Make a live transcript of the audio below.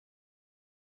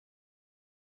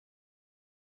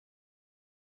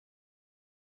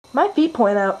My feet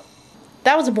point out.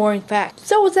 That was a boring fact.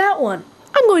 So was that one.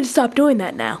 I'm going to stop doing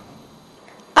that now.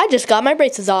 I just got my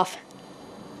braces off.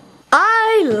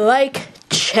 I like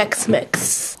Chex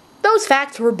Mix. Those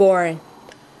facts were boring.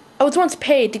 I was once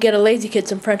paid to get a lazy kid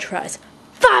some french fries.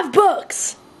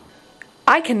 $5!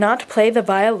 I cannot play the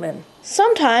violin.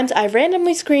 Sometimes I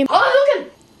randomly scream, "Oh,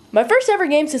 look!" My first ever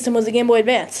game system was a Game Boy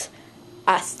Advance.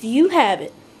 I still have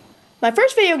it. My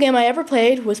first video game I ever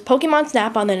played was Pokemon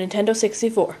Snap on the Nintendo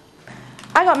 64.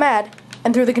 I got mad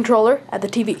and threw the controller at the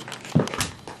TV.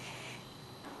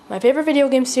 My favorite video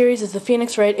game series is the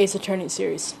Phoenix Wright Ace Attorney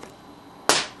series.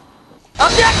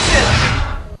 Objection!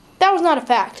 That was not a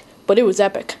fact, but it was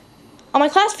epic. On my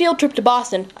class field trip to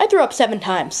Boston, I threw up 7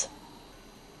 times.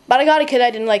 But I got a kid I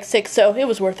didn't like sick, so it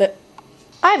was worth it.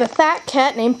 I have a fat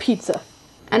cat named Pizza.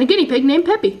 And a guinea pig named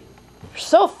Peppy. You're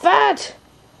so fat!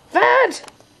 Fat!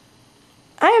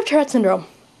 I have Tourette syndrome.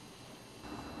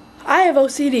 I have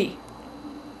OCD.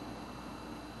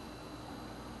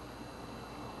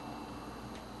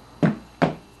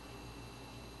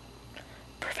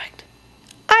 Perfect.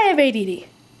 I have ADD.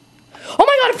 Oh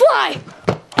my god, a fly!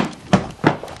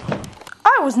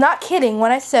 I was not kidding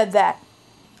when I said that.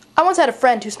 I once had a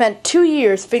friend who spent 2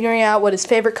 years figuring out what his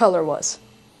favorite color was.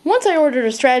 Once I ordered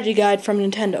a strategy guide from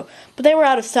Nintendo, but they were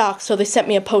out of stock, so they sent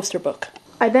me a poster book.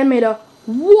 I then made a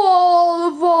wall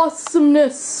of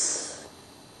awesomeness.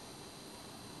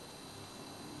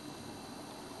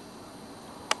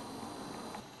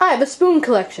 I have a spoon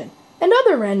collection and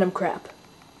other random crap.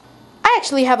 I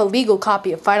actually have a legal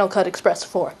copy of Final Cut Express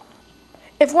 4.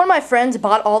 If one of my friends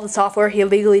bought all the software he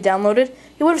illegally downloaded,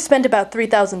 he would have spent about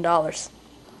 $3,000.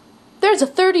 There's a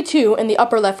 32 in the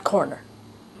upper left corner.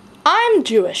 I'm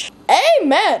Jewish.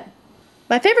 Amen!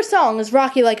 My favorite song is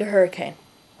Rocky Like a Hurricane.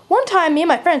 One time, me and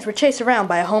my friends were chased around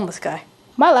by a homeless guy.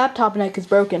 My laptop neck is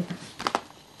broken.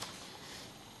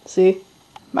 See?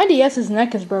 My DS's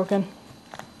neck is broken.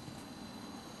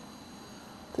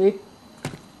 See?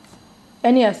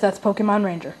 NES, that's Pokemon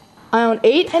Ranger. I own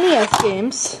 8 NES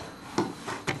games,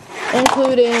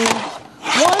 including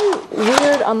one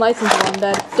weird unlicensed one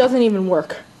that doesn't even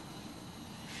work.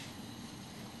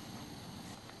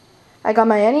 I got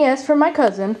my NES from my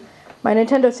cousin, my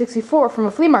Nintendo 64 from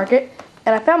a flea market,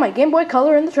 and I found my Game Boy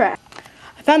Color in the trash.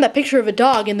 I found that picture of a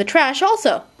dog in the trash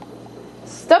also.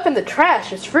 Stuff in the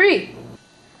trash is free.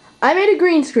 I made a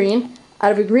green screen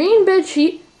out of a green bed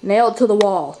sheet nailed to the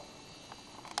wall.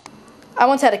 I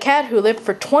once had a cat who lived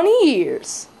for 20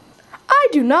 years. I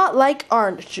do not like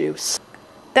orange juice.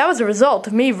 That was a result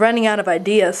of me running out of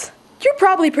ideas. You're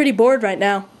probably pretty bored right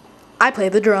now. I play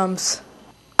the drums.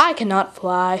 I cannot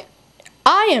fly.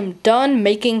 I am done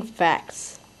making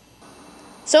facts.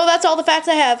 So that's all the facts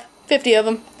I have. 50 of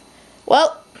them.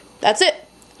 Well, that's it.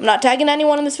 I'm not tagging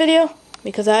anyone in this video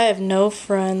because I have no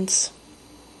friends.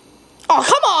 Oh,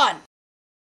 come on!